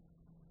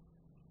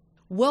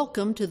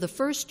Welcome to the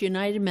First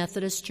United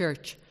Methodist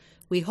Church.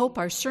 We hope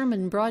our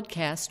sermon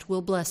broadcast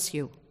will bless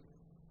you.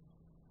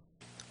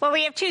 Well,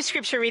 we have two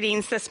scripture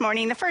readings this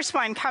morning. The first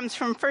one comes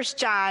from 1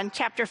 John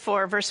chapter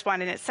 4, verse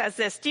 1, and it says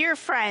this: "Dear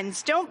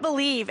friends, don't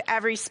believe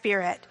every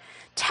spirit.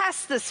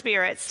 Test the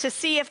spirits to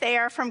see if they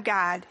are from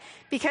God,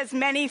 because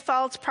many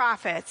false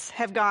prophets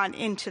have gone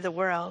into the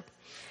world."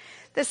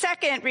 The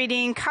second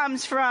reading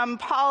comes from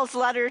Paul's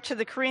letter to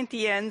the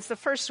Corinthians, the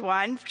first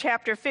one,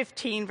 chapter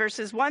 15,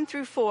 verses 1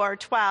 through 4,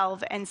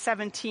 12, and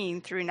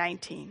 17 through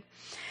 19.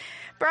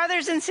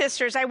 Brothers and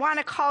sisters, I want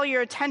to call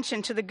your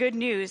attention to the good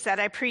news that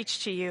I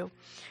preached to you,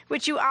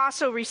 which you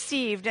also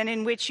received and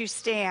in which you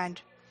stand.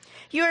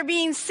 You are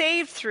being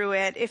saved through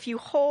it if you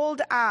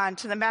hold on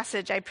to the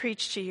message I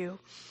preached to you,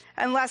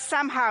 unless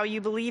somehow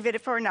you believe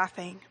it for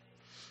nothing.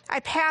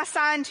 I pass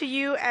on to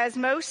you as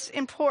most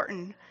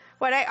important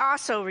what I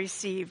also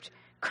received.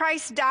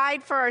 Christ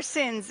died for our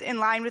sins in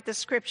line with the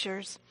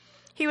Scriptures.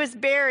 He was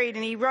buried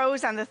and he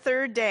rose on the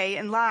third day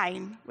in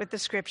line with the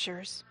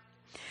Scriptures.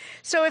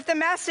 So if the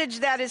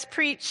message that is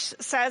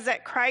preached says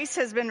that Christ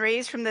has been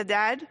raised from the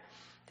dead,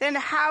 then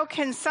how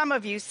can some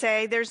of you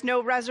say there's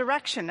no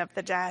resurrection of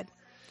the dead?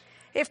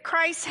 If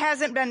Christ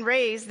hasn't been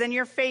raised, then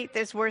your faith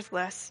is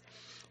worthless.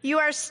 You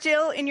are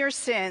still in your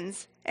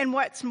sins, and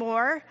what's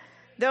more,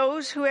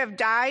 those who have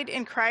died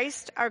in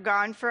Christ are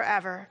gone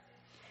forever.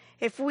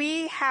 If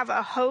we have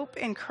a hope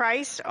in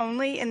Christ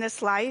only in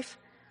this life,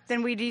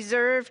 then we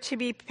deserve to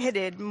be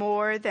pitied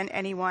more than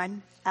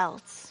anyone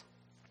else.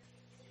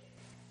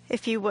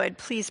 If you would,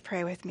 please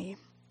pray with me.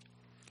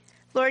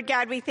 Lord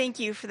God, we thank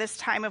you for this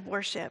time of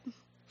worship.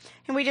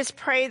 And we just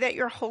pray that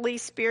your Holy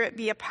Spirit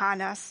be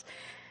upon us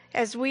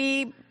as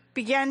we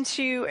begin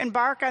to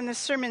embark on this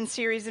sermon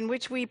series in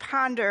which we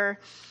ponder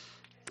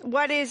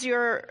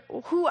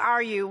who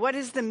are you? What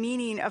is the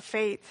meaning of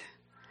faith?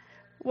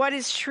 What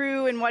is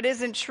true and what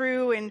isn't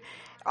true? And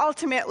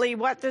ultimately,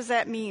 what does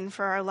that mean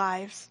for our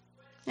lives?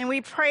 And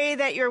we pray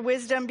that your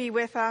wisdom be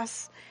with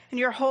us and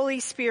your Holy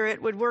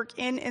Spirit would work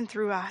in and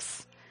through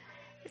us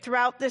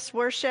throughout this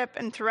worship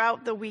and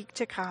throughout the week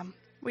to come.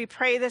 We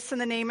pray this in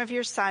the name of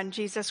your Son,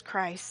 Jesus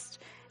Christ.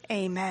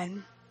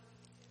 Amen.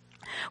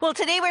 Well,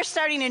 today we're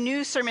starting a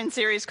new sermon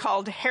series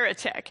called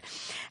Heretic.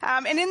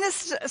 And in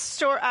this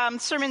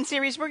sermon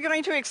series, we're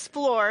going to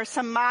explore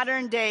some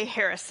modern day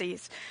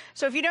heresies.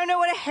 So if you don't know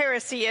what a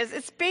heresy is,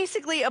 it's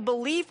basically a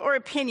belief or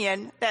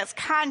opinion that's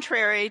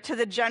contrary to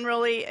the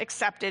generally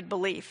accepted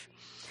belief.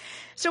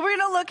 So we're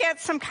going to look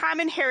at some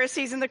common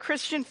heresies in the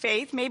Christian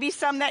faith, maybe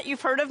some that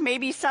you've heard of,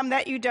 maybe some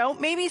that you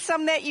don't, maybe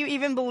some that you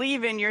even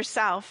believe in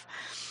yourself.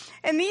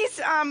 And these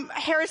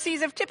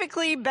heresies have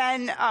typically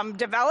been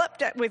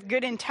developed with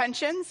good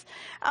intentions,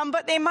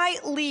 but they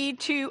might lead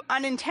to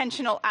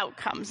unintentional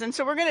outcomes. And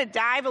so we're going to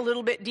dive a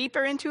little bit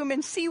deeper into them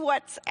and see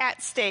what's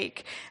at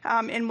stake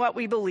in what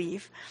we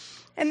believe.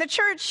 And the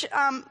church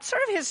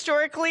sort of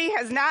historically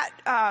has not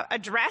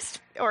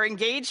addressed or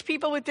engaged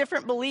people with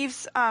different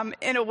beliefs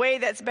in a way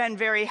that's been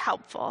very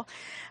helpful.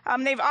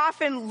 They've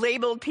often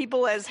labeled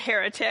people as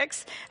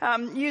heretics,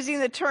 using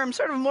the term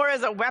sort of more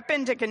as a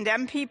weapon to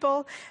condemn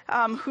people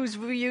whose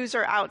views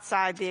are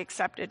outside the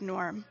accepted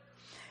norm.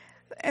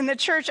 And the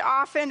church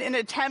often, in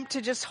an attempt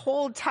to just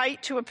hold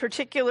tight to a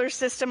particular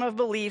system of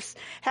beliefs,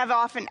 have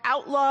often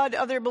outlawed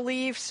other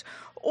beliefs,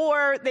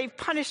 or they've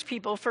punished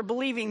people for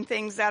believing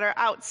things that are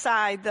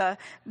outside the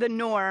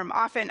norm,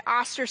 often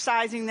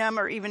ostracizing them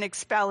or even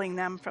expelling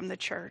them from the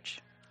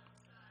church.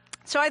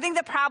 So I think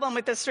the problem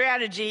with this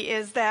strategy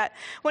is that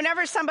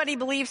whenever somebody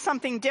believes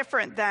something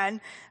different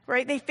then,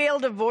 right, they fail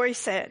to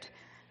voice it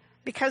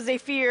because they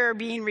fear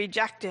being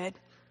rejected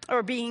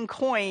or being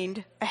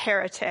coined a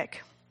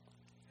heretic.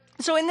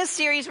 So in this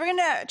series, we're going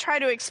to try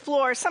to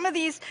explore some of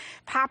these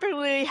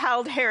popularly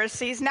held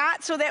heresies,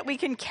 not so that we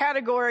can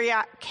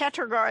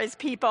categorize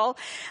people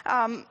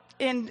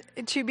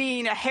into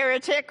being a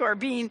heretic or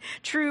being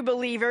true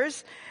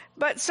believers,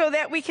 but so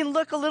that we can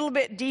look a little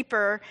bit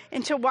deeper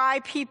into why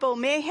people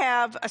may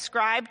have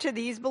ascribed to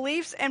these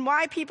beliefs and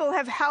why people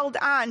have held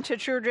on to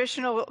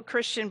traditional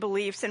Christian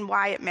beliefs and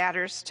why it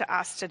matters to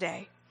us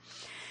today.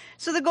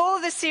 So the goal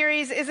of this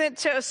series isn't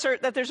to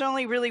assert that there's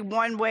only really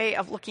one way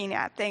of looking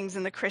at things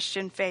in the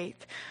Christian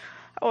faith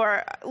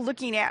or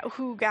looking at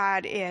who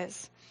God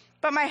is.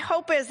 But my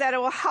hope is that it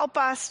will help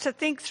us to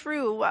think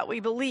through what we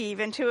believe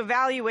and to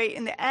evaluate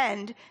in the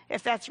end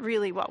if that's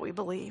really what we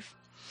believe.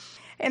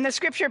 In the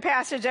scripture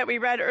passage that we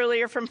read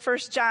earlier from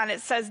 1 John,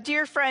 it says,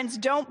 "Dear friends,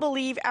 don't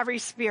believe every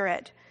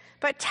spirit,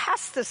 but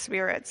test the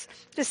spirits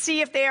to see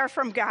if they are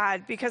from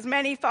God, because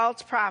many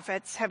false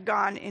prophets have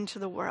gone into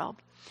the world."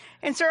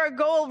 And so our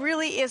goal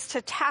really is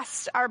to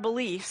test our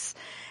beliefs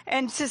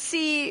and to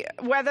see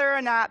whether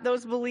or not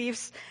those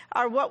beliefs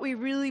are what we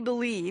really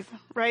believe,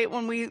 right,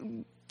 when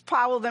we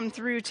follow them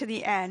through to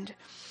the end.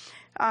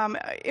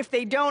 if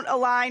they don't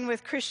align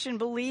with Christian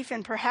belief,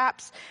 and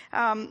perhaps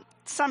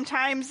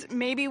sometimes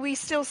maybe we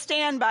still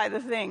stand by the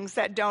things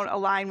that don't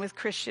align with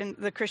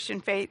the Christian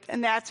faith,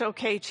 and that's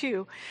okay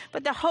too.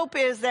 But the hope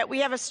is that we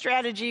have a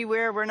strategy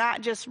where we're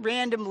not just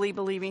randomly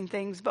believing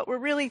things, but we're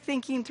really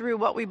thinking through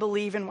what we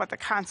believe and what the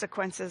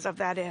consequences of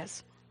that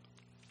is.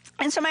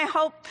 And so my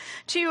hope,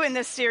 too, in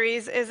this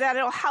series is that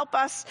it'll help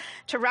us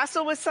to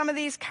wrestle with some of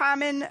these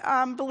common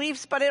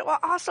beliefs, but it will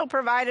also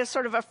provide us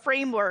sort of a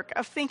framework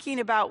of thinking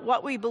about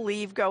what we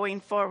believe going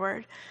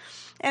forward.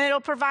 And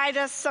it'll provide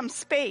us some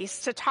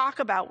space to talk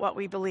about what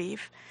we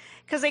believe.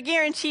 Because I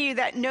guarantee you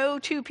that no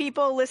two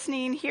people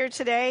listening here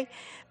today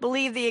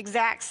believe the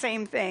exact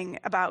same thing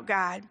about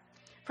God.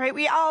 Right?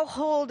 We all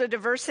hold a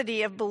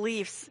diversity of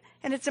beliefs.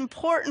 And it's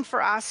important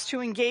for us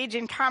to engage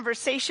in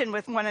conversation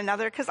with one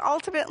another, because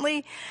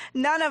ultimately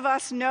none of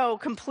us know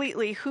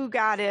completely who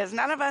God is.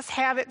 None of us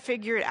have it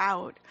figured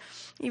out,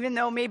 even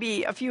though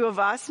maybe a few of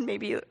us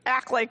maybe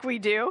act like we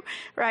do,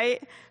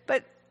 right?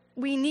 But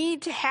we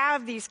need to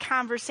have these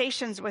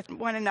conversations with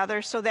one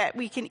another so that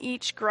we can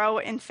each grow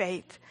in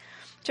faith,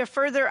 to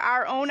further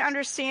our own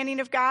understanding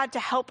of God, to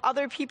help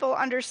other people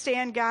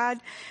understand God.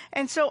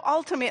 And so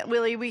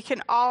ultimately we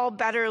can all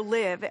better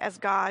live as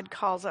God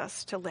calls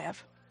us to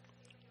live.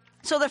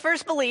 So the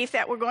first belief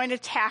that we're going to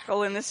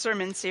tackle in this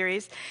sermon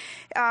series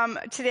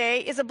today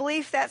is a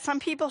belief that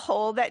some people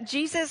hold, that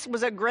Jesus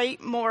was a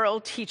great moral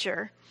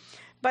teacher,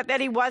 but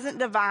that he wasn't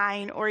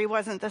divine or he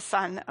wasn't the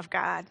Son of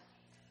God.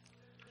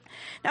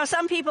 Now,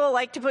 some people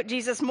like to put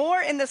Jesus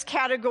more in this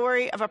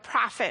category of a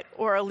prophet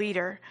or a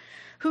leader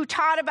who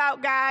taught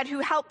about God, who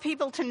helped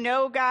people to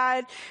know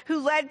God, who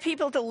led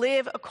people to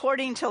live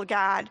according to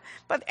God.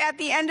 But at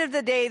the end of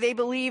the day, they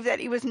believe that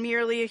he was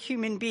merely a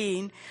human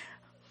being,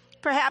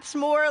 perhaps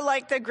more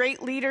like the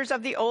great leaders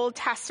of the Old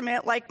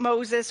Testament, like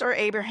Moses or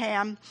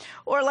Abraham,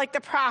 or like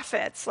the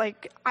prophets,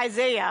 like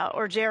Isaiah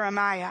or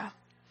Jeremiah.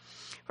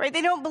 Right?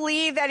 They don't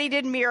believe that he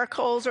did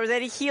miracles or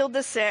that he healed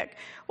the sick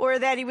or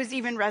that he was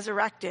even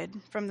resurrected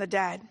from the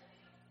dead.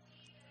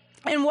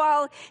 And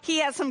while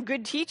he has some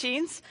good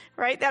teachings,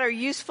 right, that are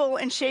useful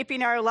in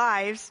shaping our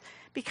lives,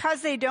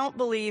 because they don't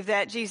believe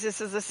that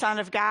Jesus is the Son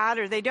of God,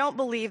 or they don't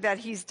believe that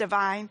he's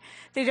divine,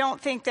 they don't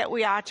think that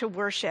we ought to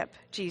worship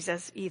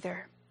Jesus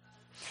either.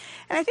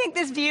 And I think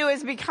this view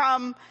has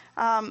become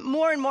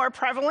more and more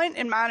prevalent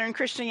in modern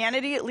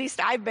Christianity. At least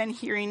I've been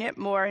hearing it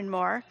more and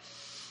more.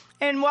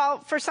 And while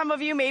for some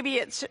of you maybe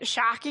it's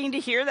shocking to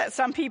hear that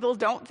some people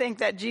don't think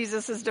that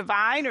Jesus is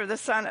divine or the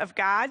Son of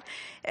God,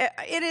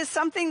 it is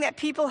something that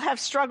people have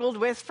struggled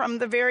with from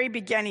the very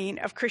beginning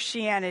of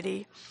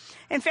Christianity.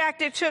 In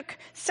fact, it took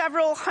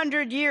several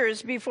hundred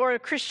years before a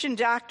Christian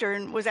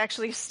doctrine was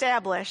actually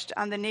established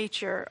on the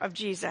nature of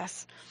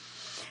Jesus.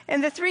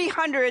 In the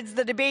 300s,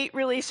 the debate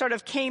really sort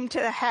of came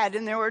to a head,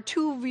 and there were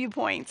two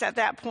viewpoints at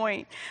that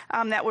point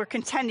that were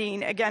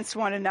contending against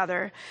one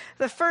another.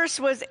 The first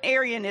was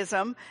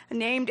Arianism,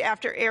 named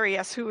after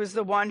Arius, who was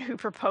the one who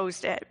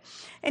proposed it.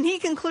 And he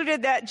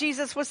concluded that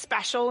Jesus was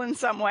special in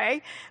some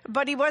way,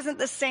 but he wasn't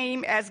the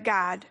same as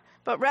God,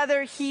 but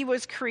rather he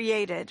was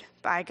created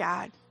by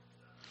God.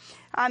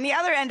 On the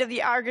other end of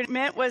the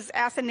argument was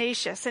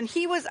Athanasius, and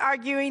he was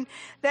arguing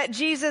that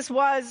Jesus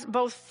was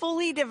both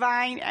fully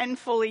divine and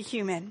fully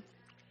human.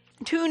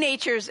 Two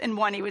natures in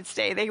one, he would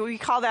say. We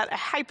call that a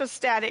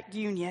hypostatic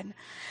union.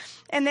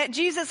 And that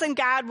Jesus and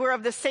God were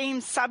of the same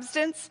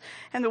substance,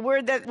 and the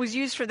word that was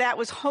used for that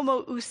was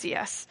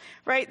homoousios,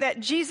 right? That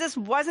Jesus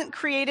wasn't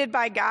created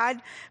by God,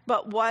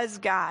 but was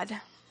God.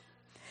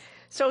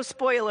 So,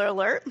 spoiler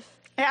alert,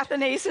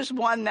 Athanasius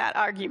won that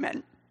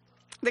argument.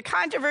 The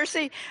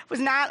controversy was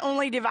not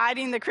only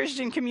dividing the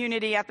Christian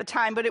community at the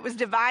time, but it was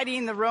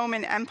dividing the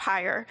Roman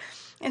Empire.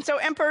 And so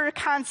Emperor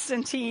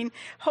Constantine,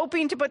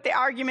 hoping to put the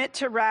argument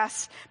to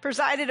rest,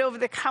 presided over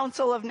the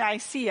Council of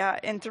Nicaea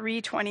in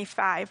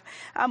 325,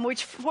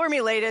 which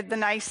formulated the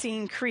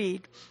Nicene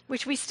Creed,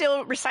 which we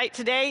still recite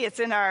today. It's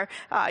in our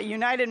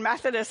United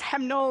Methodist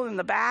hymnal in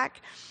the back.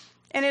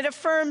 And it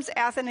affirms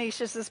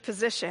Athanasius'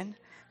 position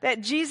that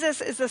Jesus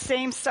is the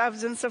same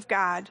substance of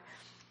God.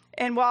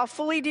 And while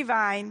fully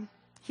divine,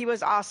 he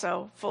was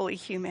also fully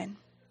human.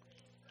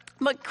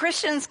 But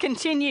Christians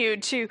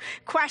continued to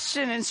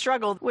question and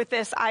struggle with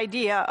this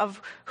idea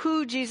of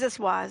who Jesus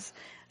was,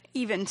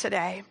 even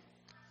today.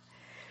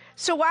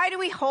 So why do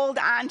we hold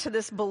on to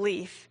this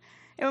belief?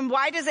 And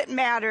why does it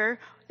matter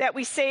that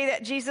we say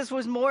that Jesus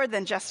was more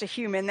than just a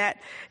human,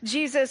 that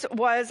Jesus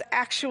was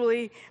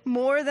actually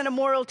more than a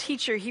moral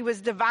teacher? He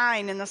was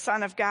divine and the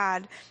Son of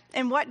God.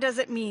 And what does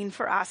it mean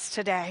for us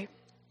today?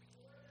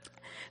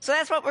 So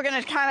that's what we're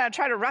going to kind of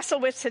try to wrestle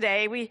with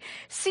today. We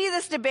see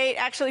this debate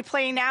actually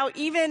playing out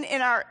even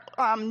in our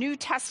New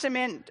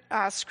Testament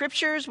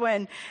scriptures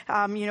when,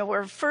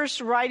 we're first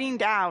writing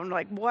down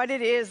like what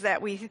it is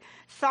that we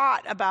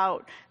thought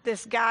about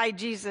this guy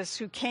Jesus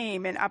who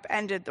came and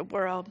upended the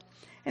world.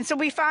 And so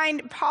we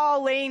find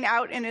Paul laying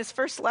out in his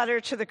first letter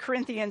to the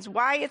Corinthians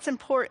why it's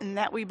important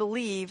that we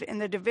believe in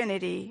the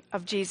divinity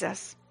of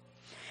Jesus.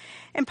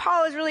 And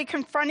Paul is really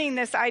confronting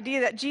this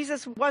idea that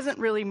Jesus wasn't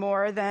really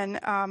more than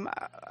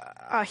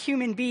a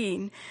human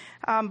being,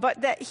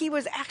 but that he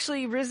was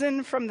actually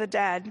risen from the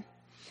dead.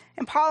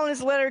 And Paul in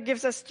his letter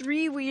gives us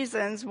 3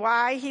 reasons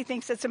why he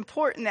thinks it's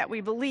important that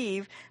we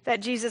believe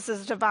that Jesus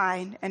is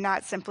divine and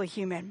not simply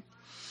human.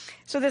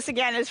 So this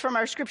again is from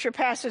our scripture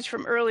passage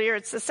from earlier.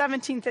 It's the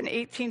 17th and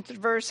 18th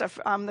verse of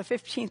the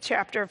 15th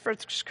chapter of 1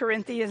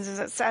 Corinthians, as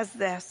it says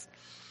this: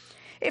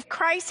 "If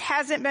Christ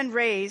hasn't been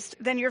raised,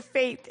 then your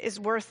faith is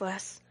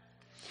worthless.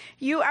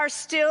 You are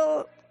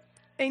still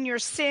in your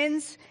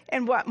sins,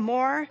 and what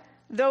more,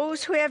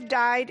 those who have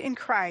died in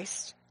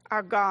Christ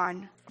are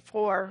gone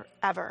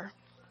forever."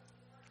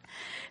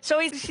 So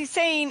he's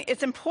saying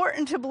it's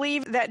important to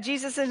believe that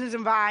Jesus is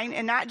divine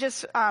and not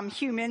just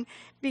human,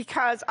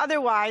 because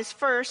otherwise,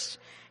 first,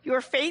 your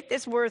faith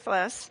is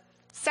worthless.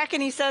 Second,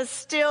 he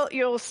says,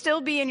 you'll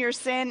still be in your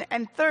sin.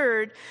 And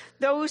third,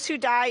 those who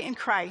die in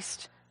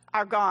Christ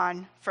are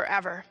gone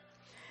forever.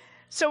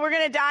 So we're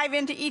going to dive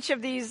into each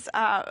of these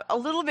a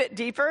little bit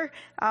deeper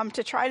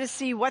to try to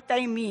see what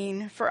they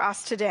mean for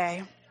us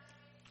today.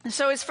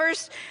 So his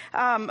first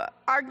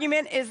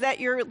argument is that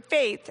your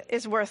faith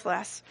is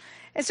worthless.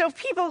 And so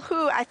people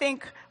who, I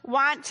think,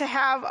 want to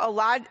have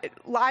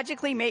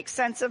logically make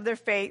sense of their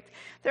faith,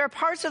 there are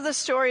parts of the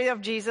story of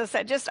Jesus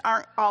that just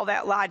aren't all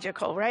that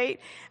logical, right?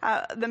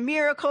 The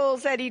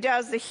miracles that he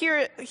does, the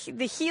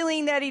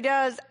healing that he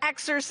does,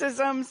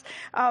 exorcisms,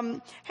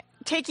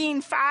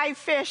 taking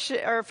 5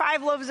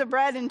 loaves of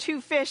bread and 2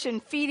 fish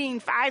and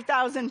feeding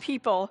 5,000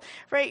 people,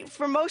 right?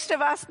 For most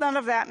of us, none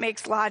of that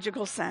makes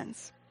logical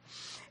sense.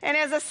 And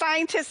as a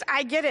scientist,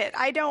 I get it.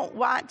 I don't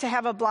want to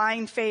have a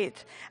blind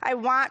faith. I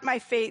want my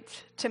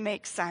faith to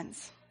make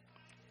sense.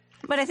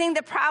 But I think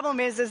the problem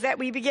is that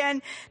we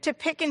begin to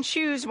pick and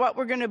choose what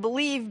we're going to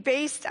believe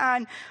based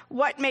on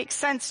what makes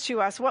sense to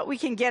us, what we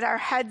can get our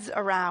heads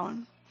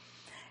around.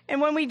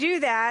 And when we do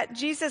that,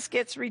 Jesus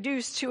gets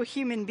reduced to a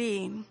human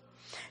being,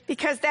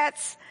 because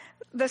that's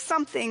the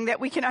something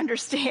that we can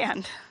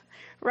understand.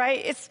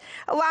 Right? It's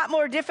a lot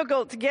more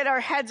difficult to get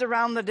our heads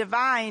around the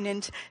divine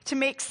and to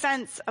make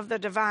sense of the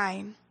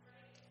divine.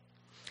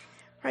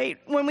 Right?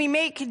 When we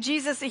make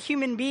Jesus a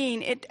human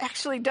being, it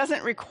actually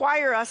doesn't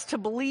require us to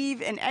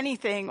believe in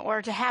anything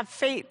or to have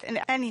faith in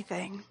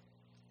anything.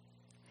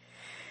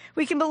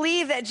 We can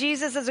believe that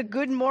Jesus is a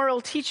good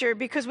moral teacher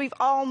because we've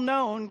all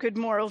known good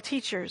moral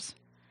teachers.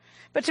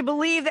 But to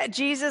believe that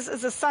Jesus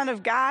is the Son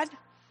of God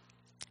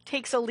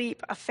takes a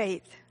leap of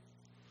faith.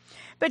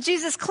 But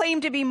Jesus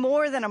claimed to be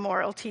more than a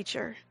moral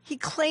teacher. He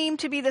claimed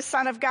to be the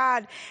Son of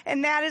God.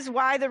 And that is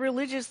why the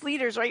religious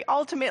leaders, right,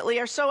 ultimately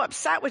are so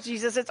upset with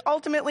Jesus. It's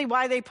ultimately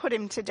why they put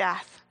him to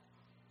death.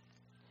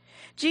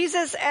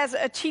 Jesus as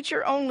a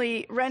teacher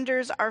only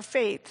renders our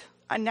faith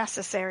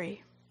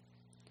unnecessary.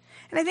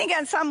 And I think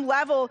on some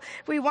level,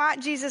 we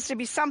want Jesus to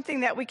be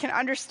something that we can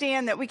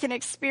understand, that we can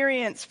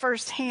experience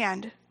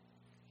firsthand.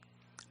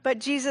 But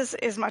Jesus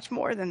is much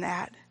more than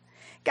that.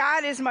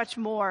 God is much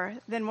more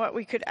than what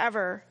we could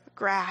ever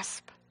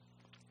grasp.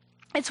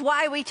 It's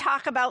why we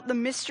talk about the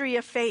mystery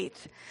of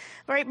faith,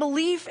 right?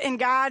 Belief in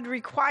God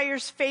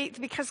requires faith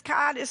because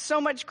God is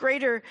so much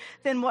greater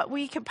than what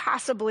we could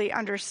possibly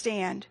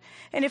understand.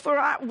 And if we're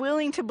not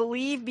willing to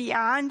believe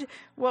beyond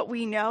what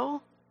we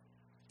know,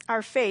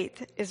 our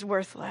faith is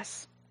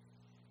worthless.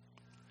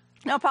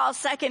 Now, Paul's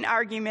second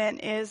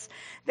argument is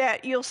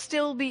that you'll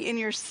still be in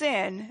your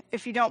sin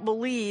if you don't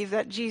believe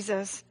that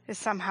Jesus is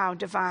somehow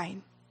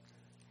divine.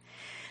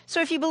 So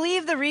if you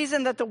believe the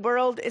reason that the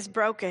world is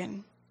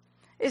broken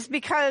is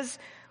because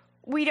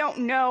we don't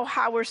know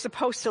how we're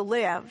supposed to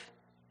live,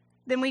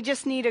 then we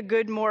just need a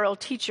good moral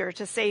teacher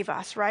to save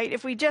us, right?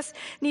 If we just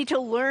need to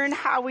learn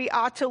how we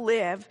ought to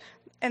live,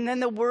 and then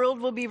the world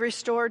will be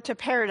restored to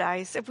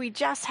paradise. If we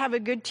just have a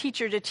good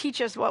teacher to teach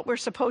us what we're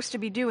supposed to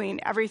be doing,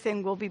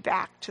 everything will be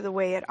back to the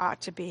way it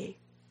ought to be.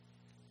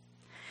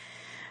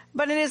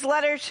 But in his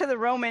letter to the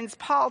Romans,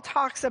 Paul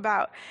talks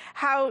about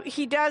how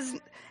he does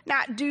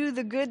not do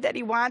the good that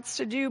he wants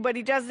to do, but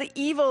he does the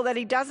evil that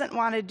he doesn't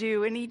want to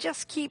do, and he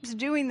just keeps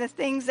doing the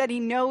things that he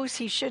knows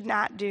he should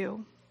not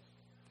do.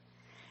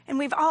 And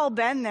we've all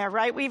been there,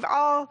 right? We've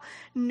all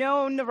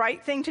known the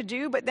right thing to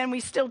do, but then we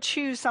still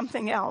choose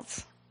something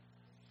else.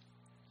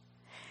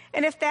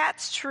 And if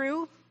that's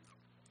true,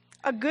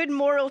 a good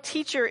moral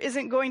teacher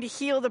isn't going to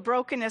heal the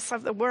brokenness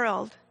of the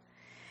world.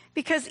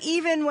 Because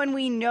even when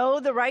we know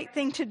the right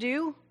thing to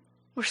do,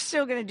 we're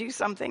still going to do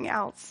something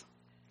else.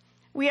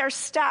 We are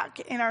stuck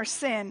in our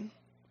sin.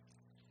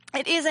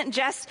 It isn't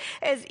just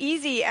as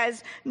easy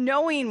as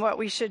knowing what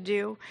we should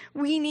do.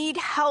 We need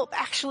help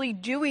actually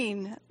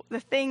doing the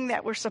thing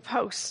that we're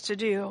supposed to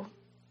do.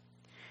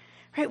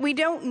 Right? We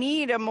don't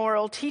need a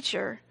moral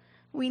teacher.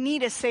 We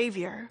need a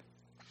savior.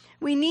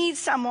 We need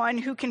someone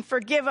who can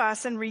forgive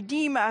us and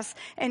redeem us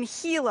and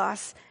heal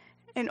us,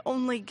 and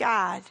only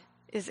God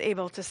is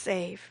able to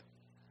save.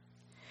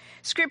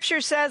 Scripture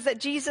says that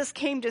Jesus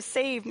came to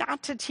save,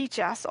 not to teach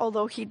us,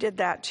 although he did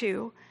that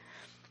too.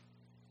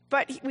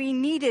 But we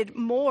needed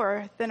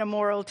more than a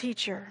moral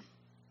teacher.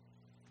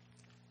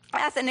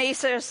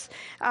 Athanasius,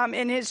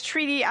 in his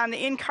treatise on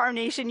the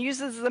Incarnation,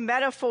 uses the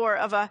metaphor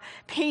of a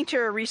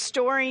painter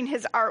restoring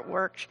his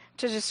artwork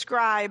to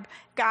describe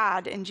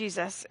God and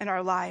Jesus in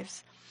our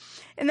lives.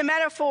 In the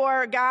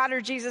metaphor, God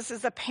or Jesus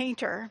is the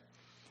painter,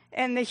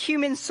 and the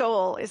human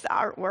soul is the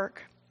artwork.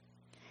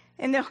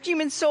 And the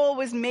human soul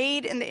was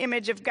made in the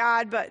image of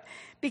God, but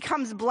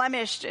becomes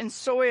blemished and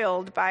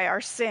soiled by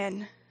our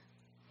sin.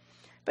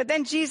 But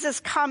then Jesus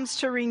comes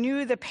to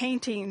renew the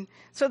painting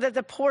so that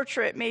the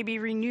portrait may be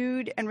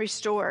renewed and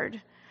restored.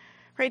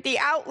 Right? The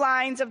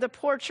outlines of the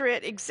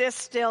portrait exist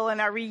still and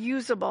are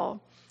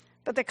reusable,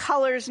 but the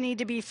colors need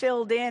to be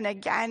filled in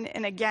again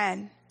and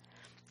again,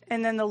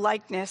 and then the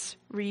likeness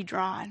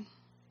redrawn.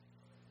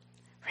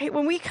 Right?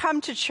 When we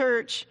come to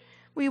church,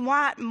 we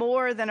want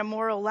more than a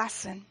moral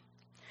lesson.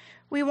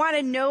 We want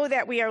to know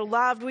that we are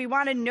loved. We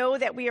want to know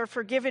that we are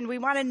forgiven. We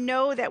want to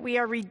know that we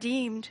are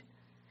redeemed.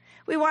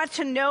 We want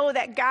to know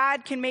that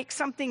God can make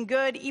something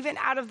good even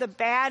out of the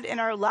bad in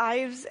our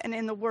lives and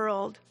in the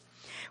world.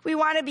 We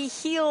want to be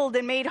healed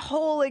and made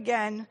whole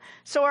again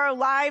so our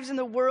lives and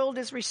the world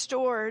is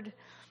restored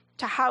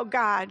to how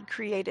God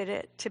created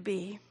it to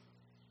be.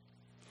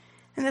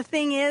 And the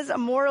thing is, a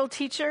moral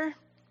teacher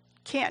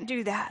can't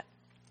do that.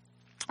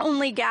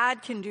 Only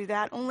God can do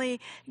that. Only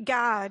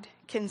God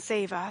can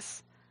save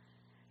us.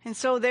 And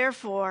so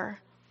therefore,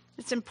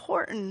 it's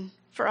important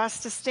for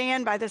us to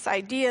stand by this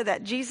idea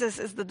that Jesus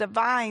is the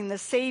divine, the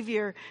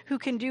Savior, who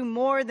can do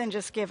more than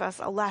just give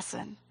us a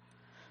lesson,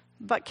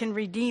 but can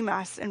redeem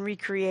us and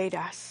recreate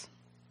us.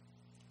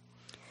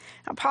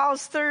 Now,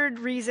 Paul's third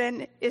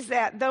reason is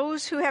that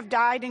those who have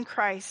died in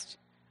Christ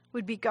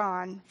would be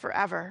gone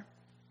forever.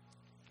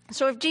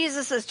 So if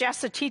Jesus is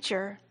just a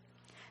teacher,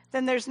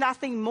 then there's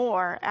nothing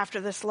more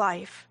after this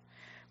life.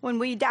 When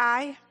we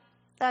die,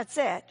 that's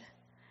it.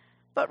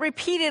 But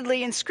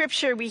repeatedly in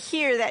Scripture, we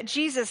hear that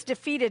Jesus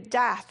defeated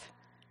death.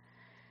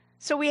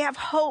 So we have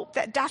hope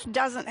that death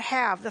doesn't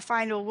have the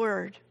final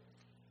word.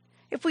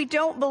 If we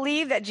don't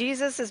believe that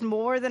Jesus is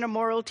more than a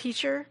moral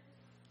teacher,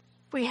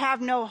 we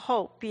have no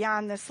hope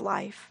beyond this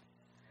life.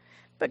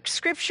 But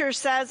Scripture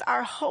says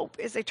our hope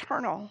is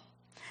eternal,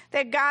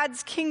 that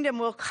God's kingdom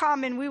will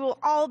come and we will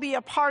all be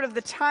a part of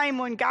the time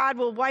when God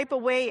will wipe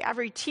away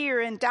every tear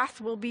and death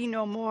will be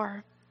no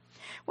more.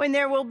 When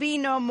there will be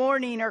no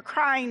mourning or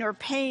crying or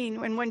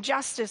pain, and when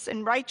justice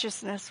and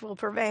righteousness will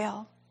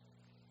prevail.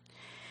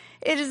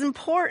 It is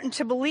important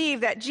to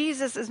believe that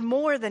Jesus is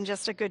more than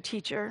just a good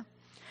teacher,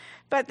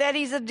 but that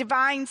he's a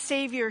divine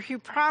Savior who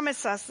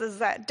promises us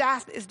that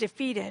death is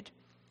defeated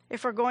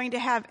if we're going to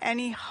have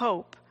any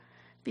hope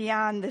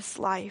beyond this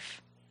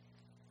life.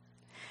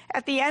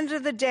 At the end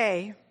of the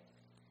day,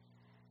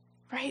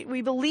 right,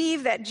 we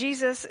believe that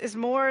Jesus is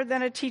more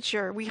than a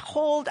teacher. We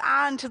hold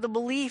on to the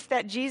belief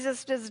that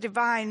Jesus is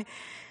divine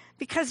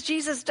because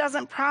Jesus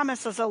doesn't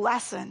promise us a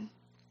lesson.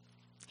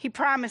 He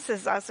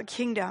promises us a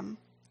kingdom.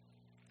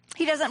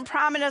 He doesn't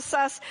promise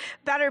us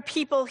better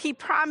people. He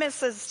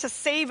promises to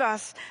save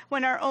us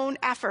when our own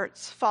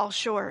efforts fall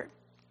short.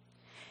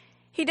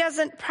 He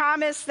doesn't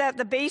promise that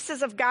the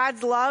basis of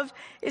God's love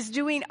is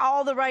doing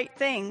all the right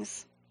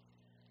things.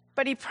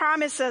 But he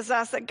promises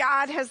us that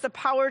God has the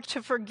power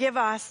to forgive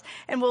us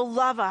and will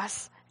love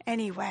us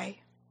anyway.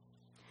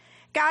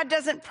 God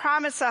doesn't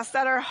promise us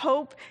that our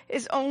hope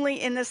is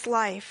only in this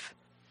life,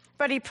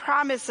 but he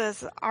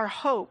promises our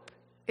hope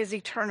is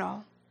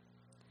eternal.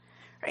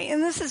 Right?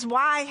 And this is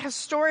why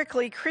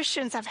historically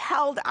Christians have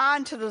held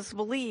on to this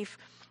belief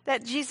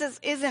that Jesus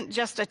isn't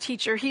just a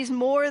teacher. He's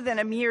more than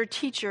a mere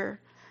teacher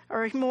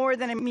or more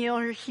than a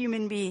mere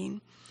human being,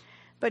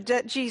 but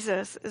that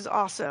Jesus is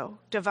also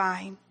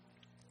divine.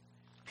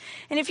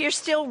 And if you're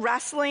still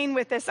wrestling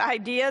with this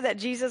idea that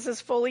Jesus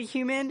is fully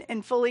human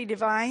and fully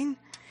divine,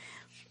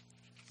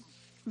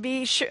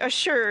 be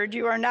assured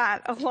you are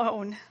not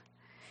alone.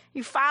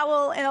 You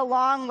follow in a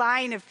long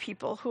line of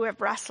people who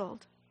have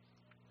wrestled.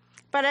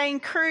 But I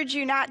encourage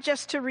you not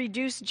just to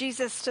reduce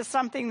Jesus to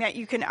something that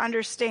you can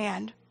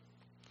understand,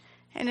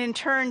 and in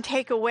turn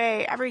take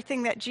away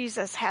everything that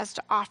Jesus has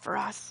to offer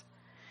us,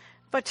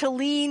 but to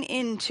lean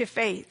into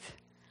faith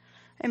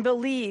and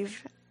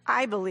believe,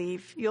 I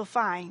believe, you'll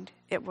find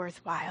it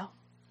worthwhile.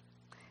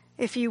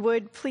 If you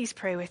would, please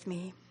pray with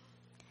me.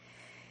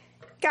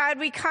 God,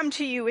 we come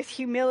to you with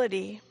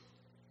humility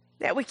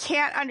that we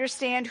can't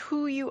understand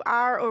who you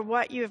are or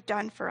what you have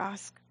done for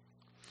us.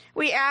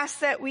 We ask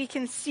that we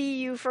can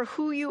see you for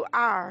who you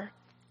are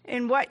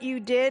and what you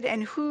did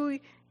and who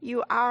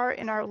you are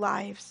in our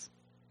lives,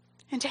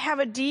 and to have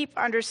a deep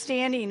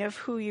understanding of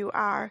who you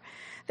are,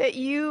 that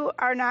you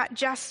are not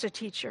just a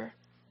teacher,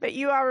 but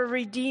you are a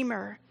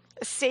redeemer,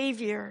 a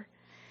savior,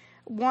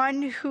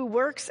 one who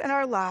works in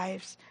our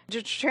lives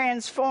to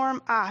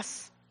transform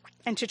us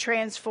and to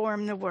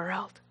transform the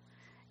world.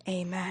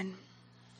 Amen.